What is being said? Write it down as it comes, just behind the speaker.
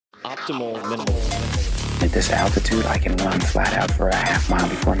Optimal minimalism. At this altitude, I can run flat out for a half mile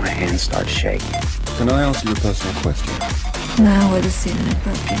before my hands start shaking. Can I ask you a personal question? Now would seem an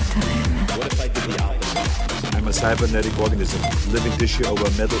appropriate time. What if I did the opposite? I'm a cybernetic organism, living tissue over a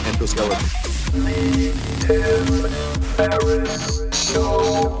metal endoskeleton. The Tim Ferriss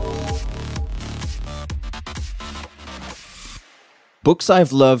Show. Books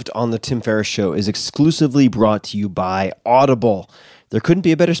I've Loved on the Tim Ferriss Show is exclusively brought to you by Audible. There couldn't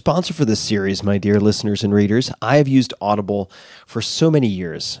be a better sponsor for this series, my dear listeners and readers. I have used Audible for so many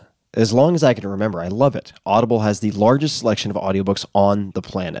years. As long as I can remember, I love it. Audible has the largest selection of audiobooks on the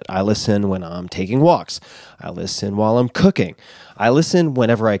planet. I listen when I'm taking walks. I listen while I'm cooking. I listen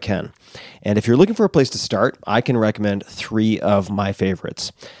whenever I can. And if you're looking for a place to start, I can recommend 3 of my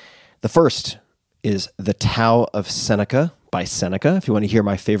favorites. The first is The Tao of Seneca by Seneca. If you want to hear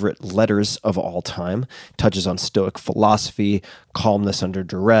my favorite letters of all time, touches on Stoic philosophy, calmness under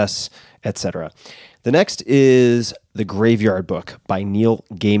duress, etc. The next is The Graveyard Book by Neil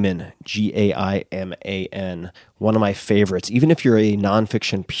Gaiman, Gaiman, one of my favorites. Even if you're a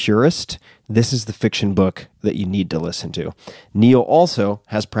nonfiction purist, this is the fiction book that you need to listen to. Neil also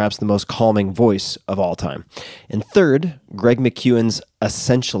has perhaps the most calming voice of all time. And third, Greg McKeown's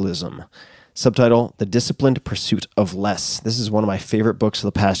Essentialism. Subtitle, The Disciplined Pursuit of Less. This is one of my favorite books of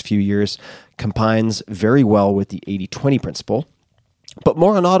the past few years. Combines very well with the 80-20 principle. But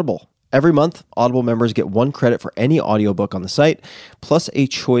more on Audible. Every month, Audible members get 1 credit for any audiobook on the site, plus a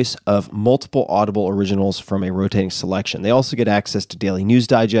choice of multiple Audible originals from a rotating selection. They also get access to daily news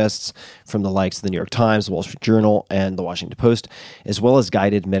digests from the likes of the New York Times, the Wall Street Journal, and the Washington Post, as well as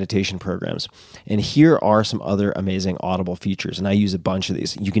guided meditation programs. And here are some other amazing Audible features, and I use a bunch of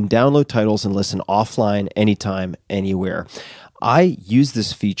these. You can download titles and listen offline, anytime, anywhere. I use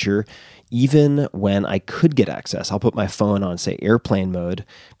this feature even when I could get access. I'll put my phone on, say, airplane mode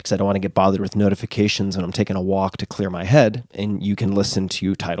because I don't want to get bothered with notifications when I'm taking a walk to clear my head, and you can listen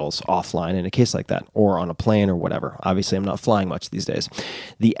to titles offline in a case like that, or on a plane or whatever. Obviously, I'm not flying much these days.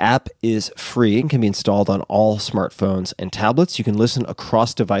 The app is free and can be installed on all smartphones and tablets. You can listen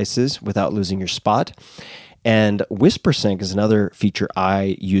across devices without losing your spot. And WhisperSync is another feature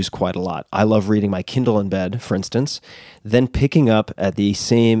I use quite a lot. I love reading my Kindle in bed, for instance, then picking up at the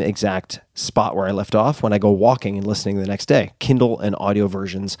same exact spot where I left off when I go walking and listening the next day. Kindle and audio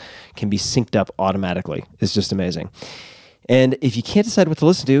versions can be synced up automatically. It's just amazing. And if you can't decide what to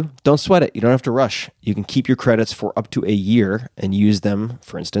listen to, don't sweat it. You don't have to rush. You can keep your credits for up to a year and use them,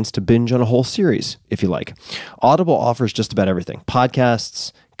 for instance, to binge on a whole series, if you like. Audible offers just about everything.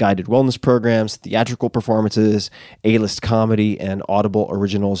 Podcasts, guided wellness programs, theatrical performances, A-list comedy, and Audible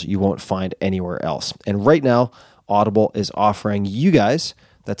originals you won't find anywhere else. And right now, Audible is offering you guys,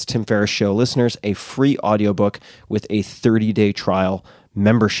 that's Tim Ferriss Show listeners, a free audiobook with a 30-day trial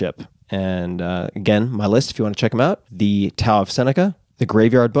membership. And again, my list, if you want to check them out, The Tao of Seneca, The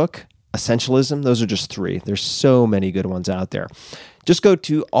Graveyard Book, Essentialism, those are just 3. There's so many good ones out there. Just go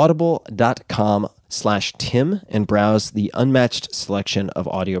to audible.com/Tim and browse the unmatched selection of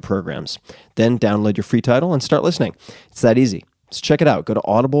audio programs. Then download your free title and start listening. It's that easy. So check it out. Go to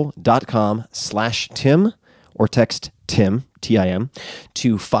audible.com/Tim or text Tim, T-I-M,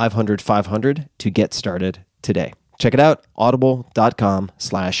 to 500-500 to get started today. Check it out,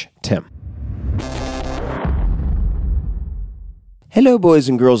 audible.com/Tim. Hello, boys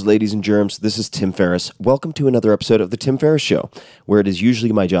and girls, ladies and germs. This is Tim Ferriss. Welcome to another episode of The Tim Ferriss Show, where it is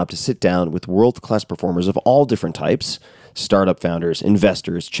usually my job to sit down with world-class performers of all different types, startup founders,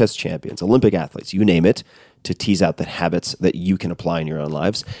 investors, chess champions, Olympic athletes, you name it, to tease out the habits that you can apply in your own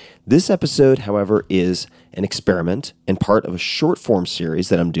lives. This episode, however, is an experiment and part of a short-form series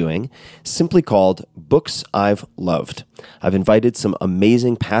that I'm doing, simply called Books I've Loved. I've invited some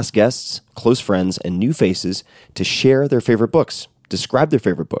amazing past guests, close friends, and new faces to share their favorite books, describe their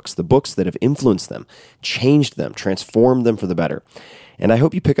favorite books, the books that have influenced them, changed them, transformed them for the better. And I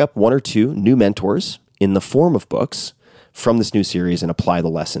hope you pick up 1 or 2 new mentors in the form of books from this new series and apply the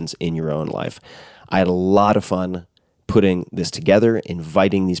lessons in your own life. I had a lot of fun putting this together,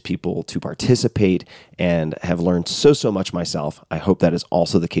 inviting these people to participate, and have learned so much myself. I hope that is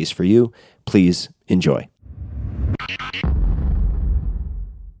also the case for you. Please enjoy.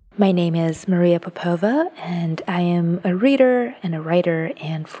 My name is Maria Popova, and I am a reader and a writer,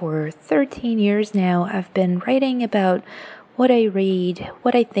 and for 13 years now, I've been writing about what I read,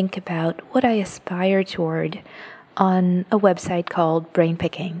 what I think about, what I aspire toward on a website called Brain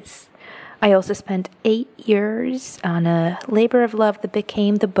Pickings. I also spent 8 years on a labor of love that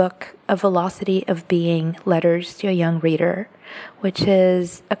became the book A Velocity of Being, Letters to a Young Reader, which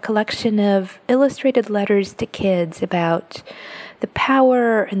is a collection of illustrated letters to kids about the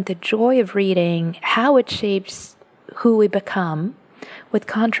power and the joy of reading, how it shapes who we become, with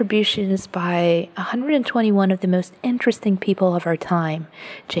contributions by 121 of the most interesting people of our time: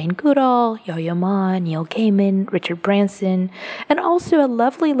 Jane Goodall, Yo-Yo Ma, Neil Gaiman, Richard Branson, and also a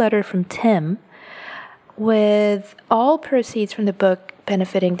lovely letter from Tim, with all proceeds from the book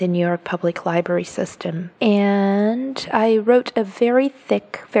benefiting the New York Public Library system. And I wrote a very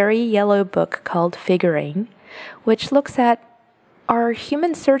thick, very yellow book called Figuring, which looks at our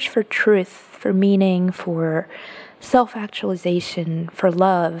human search for truth, for meaning, for self-actualization, for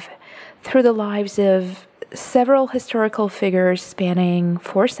love, through the lives of several historical figures spanning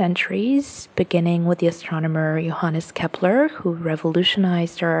 4 centuries, beginning with the astronomer Johannes Kepler, who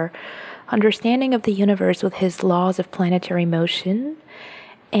revolutionized our understanding of the universe with his laws of planetary motion,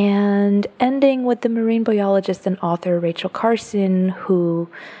 and ending with the marine biologist and author Rachel Carson, who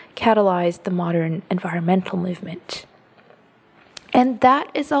catalyzed the modern environmental movement. And that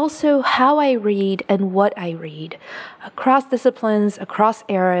is also how I read and what I read, across disciplines, across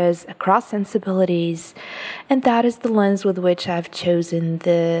eras, across sensibilities. And that is the lens with which I've chosen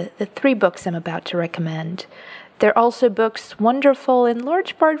the 3 books I'm about to recommend. They're also books wonderful in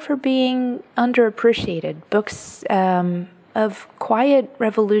large part for being underappreciated, books of quiet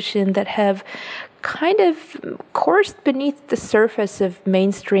revolution that have kind of coursed beneath the surface of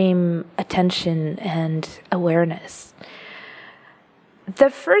mainstream attention and awareness.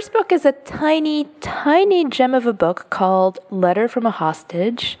 The first book is a tiny, tiny gem of a book called Letter from a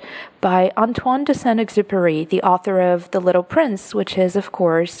Hostage by Antoine de Saint-Exupéry, the author of The Little Prince, which is, of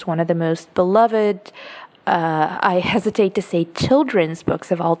course, one of the most beloved, I hesitate to say children's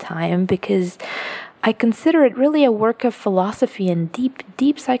books of all time, because I consider it really a work of philosophy and deep,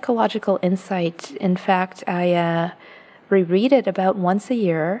 deep psychological insight. In fact, I reread it about once a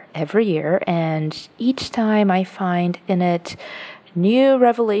year, every year, and each time I find in it new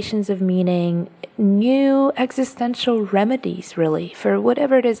revelations of meaning, new existential remedies, really, for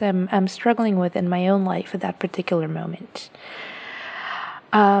whatever it is I'm struggling with in my own life at that particular moment.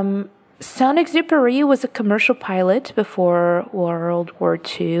 Saint-Exupéry was a commercial pilot before World War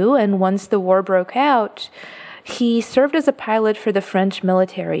II, and once the war broke out, he served as a pilot for the French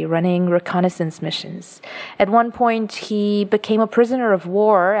military, running reconnaissance missions. At one point, he became a prisoner of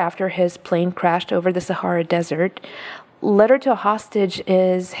war after his plane crashed over the Sahara Desert. Letter to a Hostage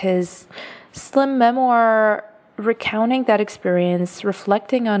is his slim memoir recounting that experience,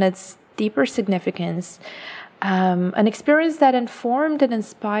 reflecting on its deeper significance, an experience that informed and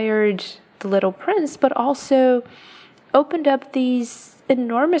inspired The Little Prince, but also opened up these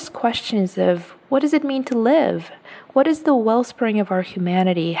enormous questions of what does it mean to live? What is the wellspring of our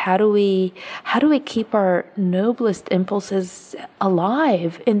humanity? How do we keep our noblest impulses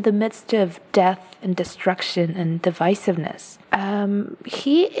alive in the midst of death and destruction and divisiveness?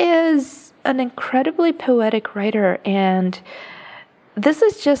 He is an incredibly poetic writer, and this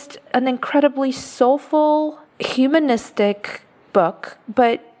is just an incredibly soulful, humanistic book,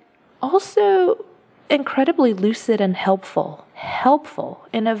 but also incredibly lucid and helpful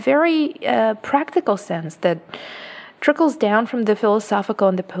in a very practical sense that trickles down from the philosophical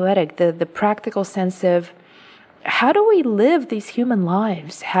and the poetic, the practical sense of how do we live these human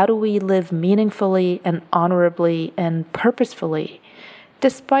lives? How do we live meaningfully and honorably and purposefully,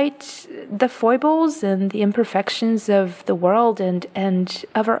 despite the foibles and the imperfections of the world and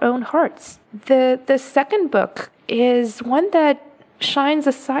of our own hearts? The second book is one that shines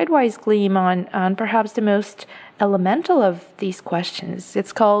a sidewise gleam on perhaps the most elemental of these questions.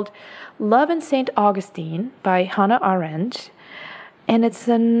 It's called Love and St. Augustine by Hannah Arendt, and it's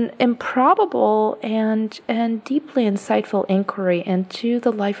an improbable and deeply insightful inquiry into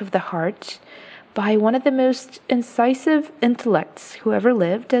the life of the heart by one of the most incisive intellects who ever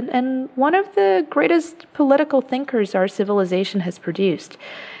lived, and one of the greatest political thinkers our civilization has produced.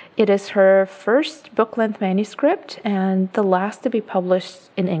 It is her first book-length manuscript and the last to be published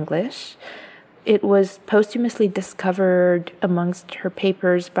in English. It was posthumously discovered amongst her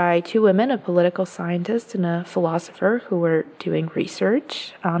papers by 2 women, a political scientist and a philosopher, who were doing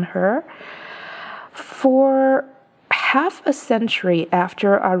research on her. For half a century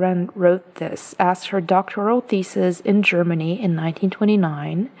after Arendt wrote this, as her doctoral thesis in Germany in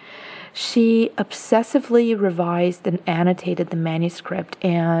 1929, she obsessively revised and annotated the manuscript,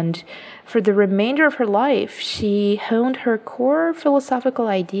 and for the remainder of her life, she honed her core philosophical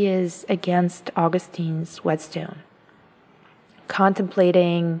ideas against Augustine's whetstone,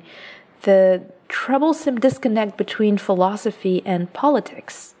 contemplating the troublesome disconnect between philosophy and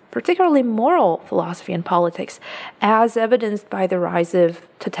politics, particularly moral philosophy and politics, as evidenced by the rise of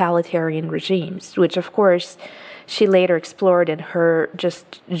totalitarian regimes, which of course she later explored in her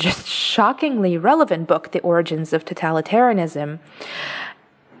just shockingly relevant book, The Origins of Totalitarianism.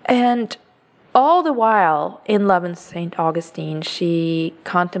 And all the while, in Love and St. Augustine, she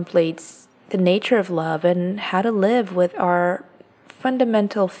contemplates the nature of love and how to live with our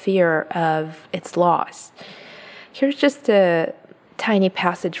fundamental fear of its loss. Here's just a tiny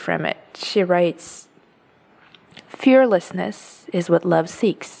passage from it. She writes, "Fearlessness is what love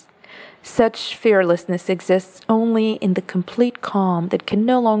seeks. Such fearlessness exists only in the complete calm that can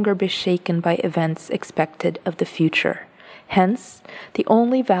no longer be shaken by events expected of the future. Hence, the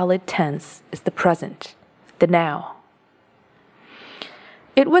only valid tense is the present, the now."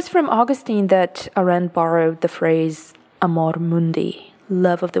 It was from Augustine that Arendt borrowed the phrase amor mundi,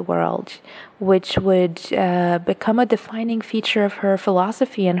 love of the world, which would become a defining feature of her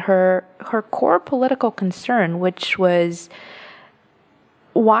philosophy and her core political concern, which was,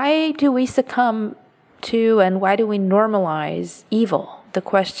 why do we succumb to and why do we normalize evil? The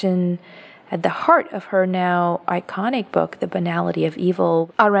question at the heart of her now iconic book, The Banality of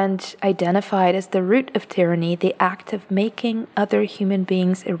Evil, Arendt identified as the root of tyranny the act of making other human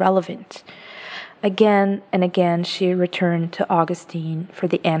beings irrelevant. Again and again, she returned to Augustine for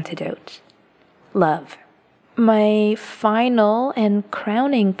the antidote: love. My final and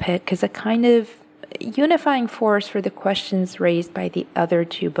crowning pick is a kind of unifying force for the questions raised by the other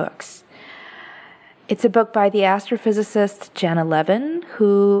two books. It's a book by the astrophysicist Janna Levin,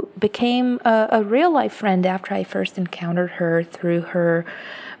 who became a real-life friend after I first encountered her through her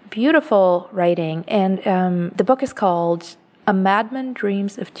beautiful writing. And the book is called A Madman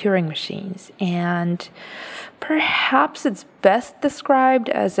Dreams of Turing Machines, and perhaps it's best described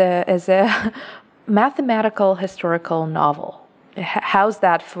as a mathematical historical novel. How's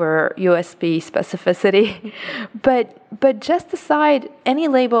that for USB specificity? But just aside, any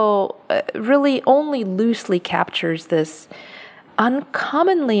label really only loosely captures this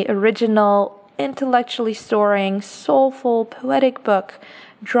uncommonly original, intellectually soaring, soulful, poetic book,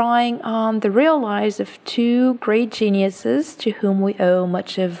 drawing on the real lives of two great geniuses to whom we owe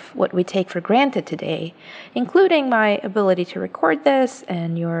much of what we take for granted today, including my ability to record this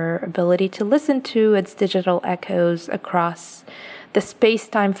and your ability to listen to its digital echoes across the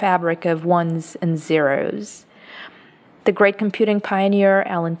space-time fabric of ones and zeros. The great computing pioneer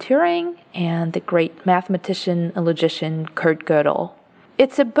Alan Turing and the great mathematician and logician Kurt Gödel.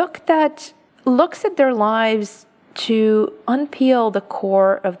 It's a book that looks at their lives to unpeel the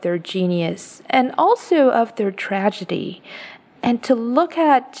core of their genius and also of their tragedy, and to look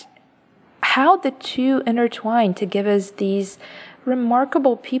at how the two intertwine to give us these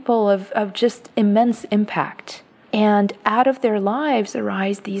remarkable people of just immense impact. And out of their lives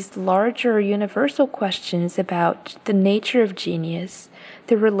arise these larger universal questions about the nature of genius,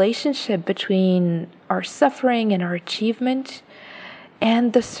 the relationship between our suffering and our achievement,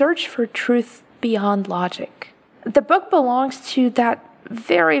 and the search for truth beyond logic. The book belongs to that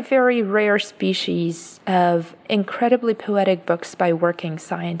very, very rare species of incredibly poetic books by working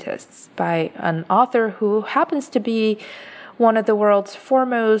scientists, by an author who happens to be one of the world's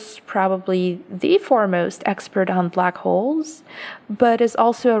foremost, probably the foremost expert on black holes, but is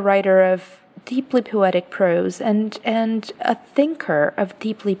also a writer of deeply poetic prose and a thinker of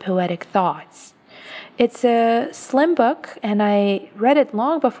deeply poetic thoughts. It's a slim book, and I read it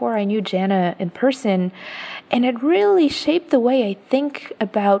long before I knew Janna in person, and it really shaped the way I think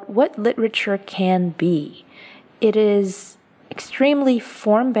about what literature can be. It is extremely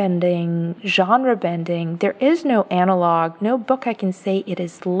form-bending, genre-bending. There is no analog, no book I can say it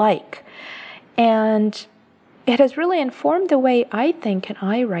is like. And it has really informed the way I think and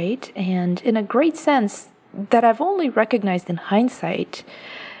I write, and in a great sense that I've only recognized in hindsight,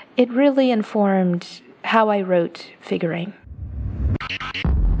 it really informed how I wrote figuring.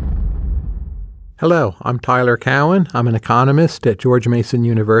 Hello, I'm Tyler Cowen. I'm an economist at George Mason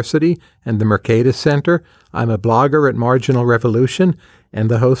University and the Mercatus Center. I'm a blogger at Marginal Revolution and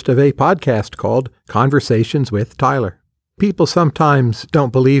the host of a podcast called Conversations with Tyler. People sometimes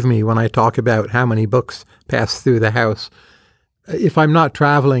don't believe me when I talk about how many books pass through the house. If I'm not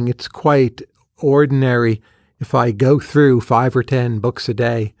traveling, it's quite ordinary if I go through 5 or 10 books a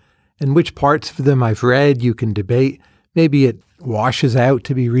day. And which parts of them I've read, you can debate. Maybe it washes out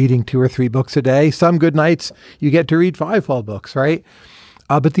to be reading 2 or 3 books a day. Some good nights, you get to read 5 whole books, right?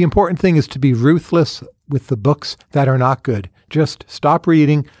 But the important thing is to be ruthless with the books that are not good. Just stop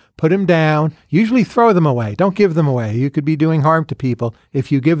reading, put them down, usually throw them away. Don't give them away. You could be doing harm to people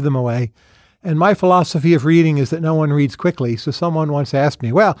if you give them away. And my philosophy of reading is that no one reads quickly. So someone once asked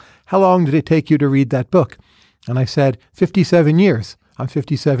me, well, how long did it take you to read that book? And I said, 57 years. I'm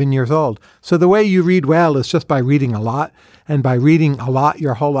 57 years old. So the way you read well is just by reading a lot, and by reading a lot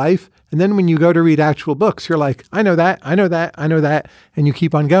your whole life. And then when you go to read actual books, you're like, I know that, I know that, I know that. And you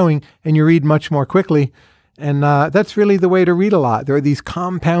keep on going and you read much more quickly. And that's really the way to read a lot. There are these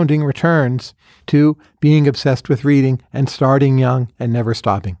compounding returns to being obsessed with reading and starting young and never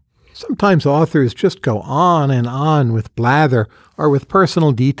stopping. Sometimes authors just go on with blather or with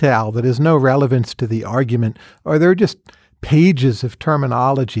personal detail that has no relevance to the argument, or they're just pages of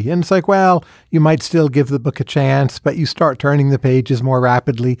terminology. And it's like, well, you might still give the book a chance, but you start turning the pages more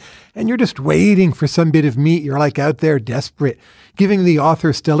rapidly and you're just waiting for some bit of meat. You're like out there desperate, giving the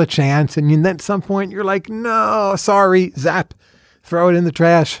author still a chance. And then at some point you're like, no, sorry, zap, throw it in the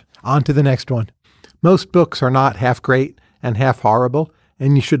trash, on to the next one. Most books are not half great and half horrible,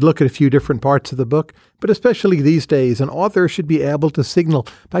 and you should look at a few different parts of the book. But especially these days, an author should be able to signal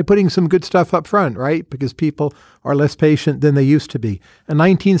by putting some good stuff up front, right? Because people are less patient than they used to be. A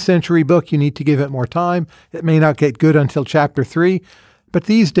 19th century book, you need to give it more time. It may not get good until chapter 3. But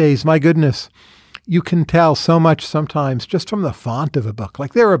these days, my goodness, you can tell so much sometimes just from the font of a book.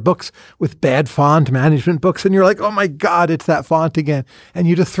 Like there are books with bad font management books, and you're like, oh my God, it's that font again. And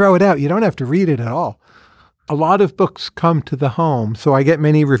you just throw it out. You don't have to read it at all. A lot of books come to the home, so I get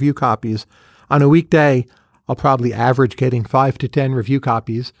many review copies. On a weekday, I'll probably average getting 5 to 10 review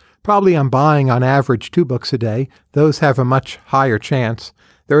copies. Probably I'm buying on average 2 books a day. Those have a much higher chance.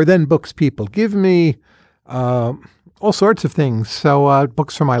 There are then books people give me, all sorts of things. So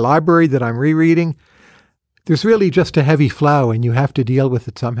books from my library that I'm rereading. There's really just a heavy flow, and you have to deal with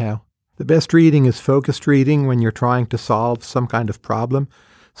it somehow. The best reading is focused reading when you're trying to solve some kind of problem.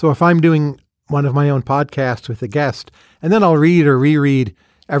 So if I'm doing one of my own podcasts with a guest, and then I'll read or reread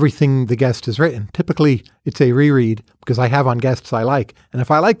everything the guest has written. Typically, it's a reread because I have on guests I like. And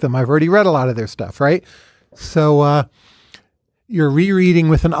if I like them, I've already read a lot of their stuff, right? So you're rereading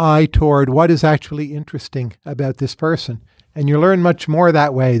with an eye toward what is actually interesting about this person. And you learn much more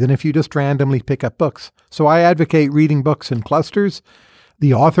that way than if you just randomly pick up books. So I advocate reading books in clusters.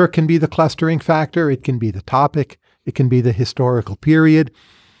 The author can be the clustering factor. It can be the topic. It can be the historical period.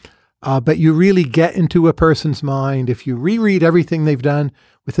 But you really get into a person's mind if you reread everything they've done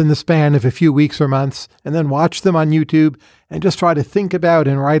within the span of a few weeks or months, and then watch them on YouTube and just try to think about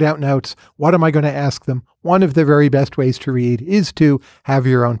and write out notes. What am I going to ask them? One of the very best ways to read is to have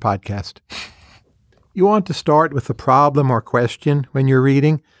your own podcast. You want to start with a problem or question when you're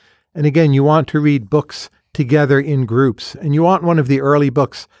reading. And again, you want to read books together in groups. And you want one of the early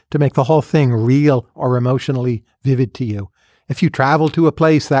books to make the whole thing real or emotionally vivid to you. If you travel to a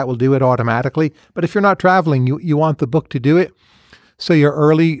place, that will do it automatically. But if you're not traveling, you want the book to do it. So your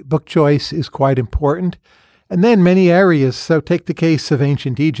early book choice is quite important. And then many areas. So take the case of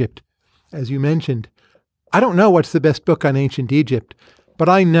ancient Egypt, as you mentioned. I don't know what's the best book on ancient Egypt, but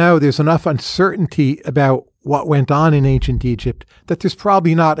I know there's enough uncertainty about what went on in ancient Egypt that there's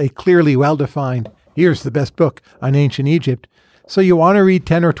probably not a clearly well-defined, here's the best book on ancient Egypt. So you want to read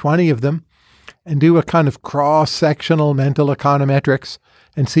 10 or 20 of them and do a kind of cross-sectional mental econometrics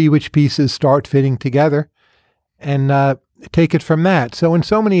and see which pieces start fitting together and take it from that. So in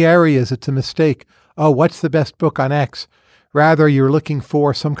so many areas, it's a mistake. Oh, what's the best book on X? Rather, you're looking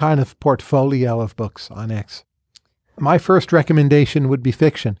for some kind of portfolio of books on X. My first recommendation would be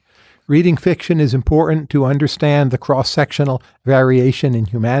fiction. Reading fiction is important to understand the cross-sectional variation in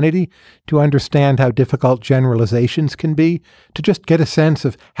humanity, to understand how difficult generalizations can be, to just get a sense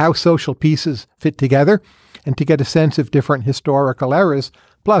of how social pieces fit together, and to get a sense of different historical eras.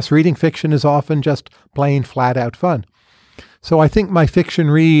 Plus, reading fiction is often just plain flat-out fun. So I think my fiction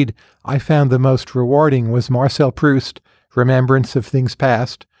read I found the most rewarding was Marcel Proust, Remembrance of Things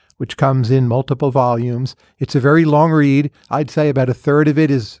Past, which comes in multiple volumes. It's a very long read. I'd say about a third of it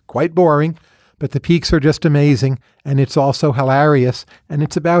is quite boring, but the peaks are just amazing, and it's also hilarious, and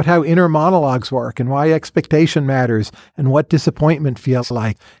it's about how inner monologues work, and why expectation matters, and what disappointment feels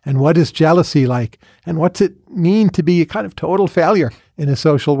like, and what is jealousy like, and what's it mean to be a kind of total failure in a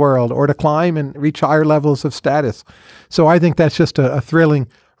social world, or to climb and reach higher levels of status. So I think that's just a thrilling,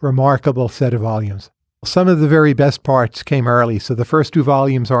 remarkable set of volumes. Some of the very best parts came early, so the first 2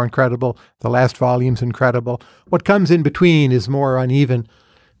 volumes are incredible, the last volume's incredible. What comes in between is more uneven,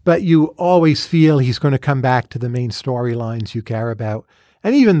 but you always feel he's going to come back to the main storylines you care about.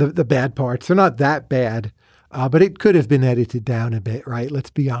 And even the bad parts, they're not that bad, but it could have been edited down a bit, right?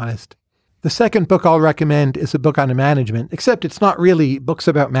 Let's be honest. The second book I'll recommend is a book on management, except it's not really books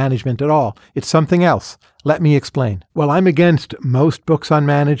about management at all. It's something else. Let me explain. Well, I'm against most books on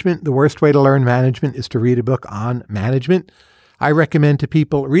management. The worst way to learn management is to read a book on management. I recommend to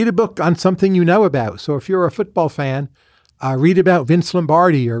people, read a book on something you know about. So if you're a football fan, read about Vince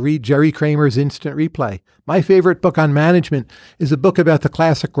Lombardi or read Jerry Kramer's Instant Replay. My favorite book on management is a book about the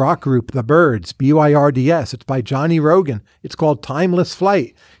classic rock group, The Byrds, B-Y-R-D-S. It's by Johnny Rogan. It's called Timeless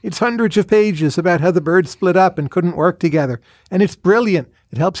Flight. It's hundreds of pages about how the Byrds split up and couldn't work together. And it's brilliant.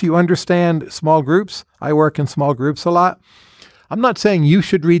 It helps you understand small groups. I work in small groups a lot. I'm not saying you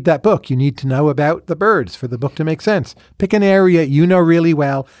should read that book. You need to know about the Byrds for the book to make sense. Pick an area you know really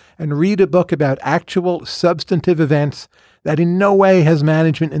well and read a book about actual substantive events that in no way has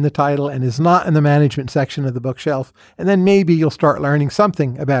management in the title and is not in the management section of the bookshelf, and then maybe you'll start learning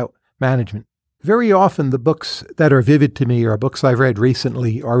something about management. Very often the books that are vivid to me are books I've read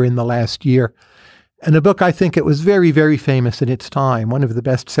recently or in the last year. And a book I think it was very, very famous in its time, one of the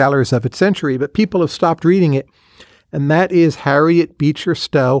best sellers of its century, but people have stopped reading it, and that is Harriet Beecher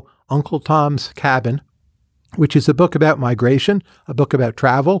Stowe, Uncle Tom's Cabin, which is a book about migration, a book about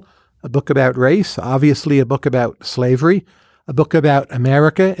travel, a book about race, obviously a book about slavery, a book about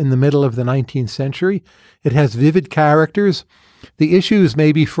America in the middle of the 19th century. It has vivid characters. The issues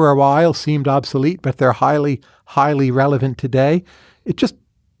maybe for a while seemed obsolete, but they're highly, highly relevant today. It just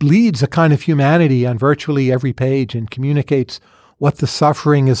bleeds a kind of humanity on virtually every page and communicates what the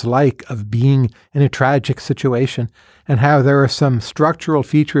suffering is like of being in a tragic situation and how there are some structural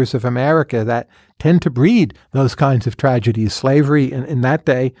features of America that tend to breed those kinds of tragedies, slavery in that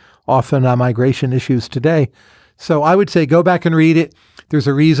day, often migration issues today. So I would say go back and read it. There's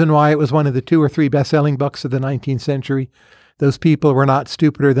a reason why it was one of the 2 or 3 best-selling books of the 19th century. Those people were not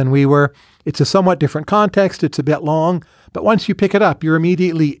stupider than we were. It's a somewhat different context. It's a bit long, but once you pick it up, you're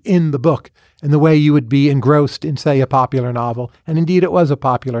immediately in the book in the way you would be engrossed in, say, a popular novel. And indeed, it was a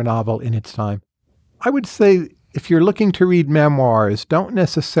popular novel in its time. I would say if you're looking to read memoirs, don't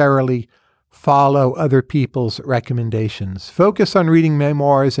necessarily follow other people's recommendations. Focus on reading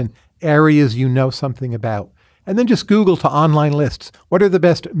memoirs in areas you know something about. And then just Google to online lists. What are the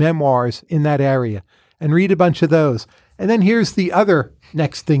best memoirs in that area? And read a bunch of those. And then here's the other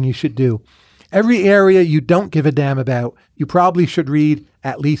next thing you should do. Every area you don't give a damn about, you probably should read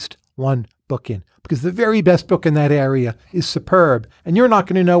at least one book in, because the very best book in that area is superb, and you're not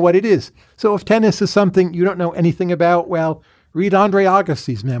going to know what it is. So if tennis is something you don't know anything about, well, read Andre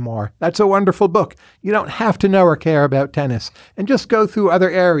Agassi's memoir. That's a wonderful book. You don't have to know or care about tennis. And just go through other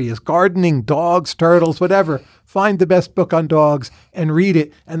areas, gardening, dogs, turtles, whatever. Find the best book on dogs and read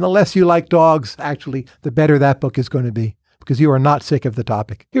it. And the less you like dogs, actually, the better that book is going to be, because you are not sick of the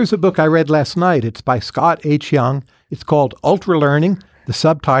topic. Here's a book I read last night. It's by Scott H. Young. It's called Ultra Learning. The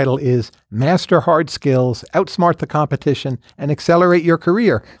subtitle is Master Hard Skills, Outsmart the Competition, and Accelerate Your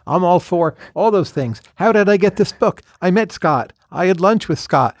Career. I'm all for all those things. How did I get this book? I met Scott. I had lunch with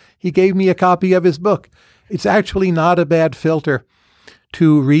Scott. He gave me a copy of his book. It's actually not a bad filter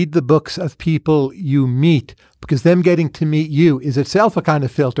to read the books of people you meet, because them getting to meet you is itself a kind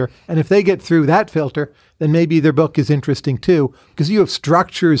of filter. And if they get through that filter, then maybe their book is interesting too, because you have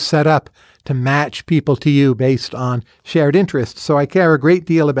structures set up to match people to you based on shared interests. So I care a great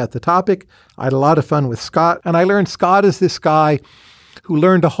deal about the topic. I had a lot of fun with Scott, and I learned Scott is this guy who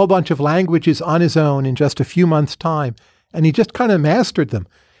learned a whole bunch of languages on his own in just a few months' time, and he just kind of mastered them.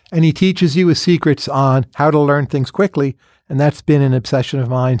 And he teaches you his secrets on how to learn things quickly, and that's been an obsession of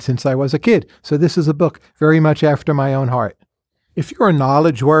mine since I was a kid. So this is a book very much after my own heart. If you're a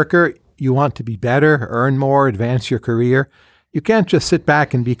knowledge worker, you want to be better, earn more, advance your career, you can't just sit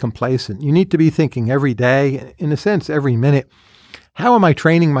back and be complacent. You need to be thinking every day, in a sense, every minute, how am I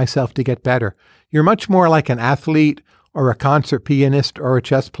training myself to get better? You're much more like an athlete or a concert pianist or a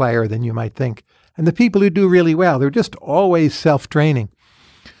chess player than you might think. And the people who do really well, they're just always self-training.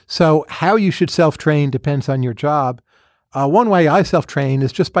 So how you should self-train depends on your job. One way I self-train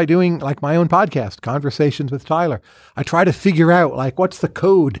is just by doing like my own podcast, Conversations with Tyler. I try to figure out like what's the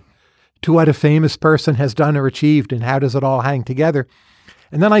code to what a famous person has done or achieved and how does it all hang together.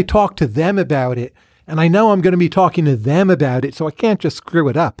 And then I talk to them about it, and I know I'm going to be talking to them about it, so I can't just screw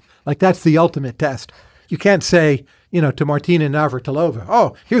it up. Like that's the ultimate test. You can't say, to Martina Navratilova,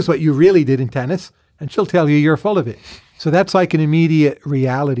 oh, here's what you really did in tennis, and she'll tell you you're full of it. So that's like an immediate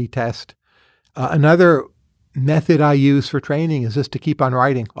reality test. Another method I use for training is just to keep on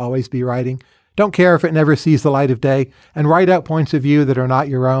writing, always be writing. Don't care if it never sees the light of day, and write out points of view that are not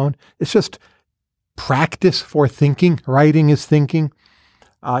your own. It's just practice for thinking. Writing is thinking.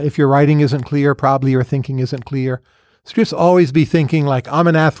 If your writing isn't clear, probably your thinking isn't clear. So just always be thinking like, I'm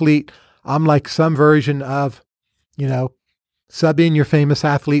an athlete. I'm like some version of, sub in your famous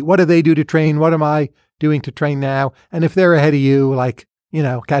athlete. What do they do to train? What am I doing to train now? And if they're ahead of you,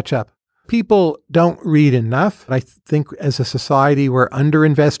 catch up. People don't read enough. I think as a society, we're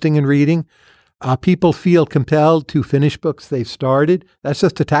underinvesting in reading. People feel compelled to finish books they've started. That's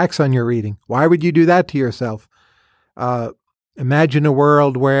just a tax on your reading. Why would you do that to yourself? Imagine a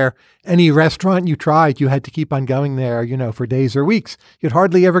world where any restaurant you tried, you had to keep on going there, for days or weeks. You'd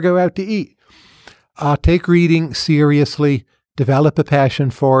hardly ever go out to eat. Take reading seriously, develop a passion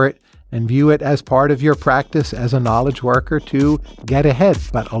for it, and view it as part of your practice as a knowledge worker to get ahead,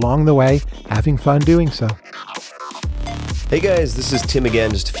 but along the way, having fun doing so. Hey guys, this is Tim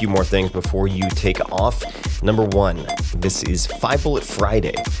again. Just a few more things before you take off. Number one, this is 5 Bullet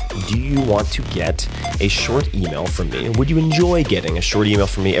Friday. Do you want to get a short email from me? Would you enjoy getting a short email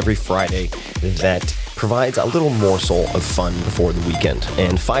from me every Friday that provides a little morsel of fun before the weekend?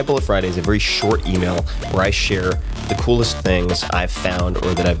 And 5 Bullet Friday is a very short email where I share the coolest things I've found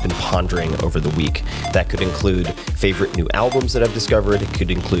or that I've been pondering over the week. That could include favorite new albums that I've discovered. It could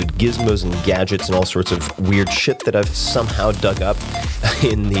include gizmos and gadgets and all sorts of weird shit that I've somehow dug up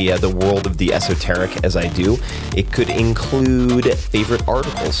in the world of the esoteric as I do. It could include favorite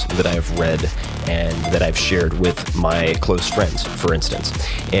articles that I've read and that I've shared with my close friends, for instance.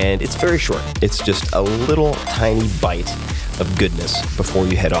 And it's very short. It's just a little tiny bite of goodness before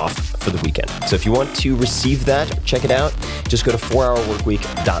you head off for the weekend. So if you want to receive that, check it out. Just go to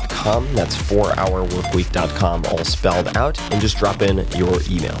 4hourworkweek.com. That's 4hourworkweek.com, all spelled out, and just drop in your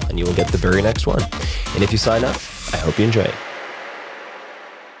email and you will get the very next one. And if you sign up, I hope you enjoy it.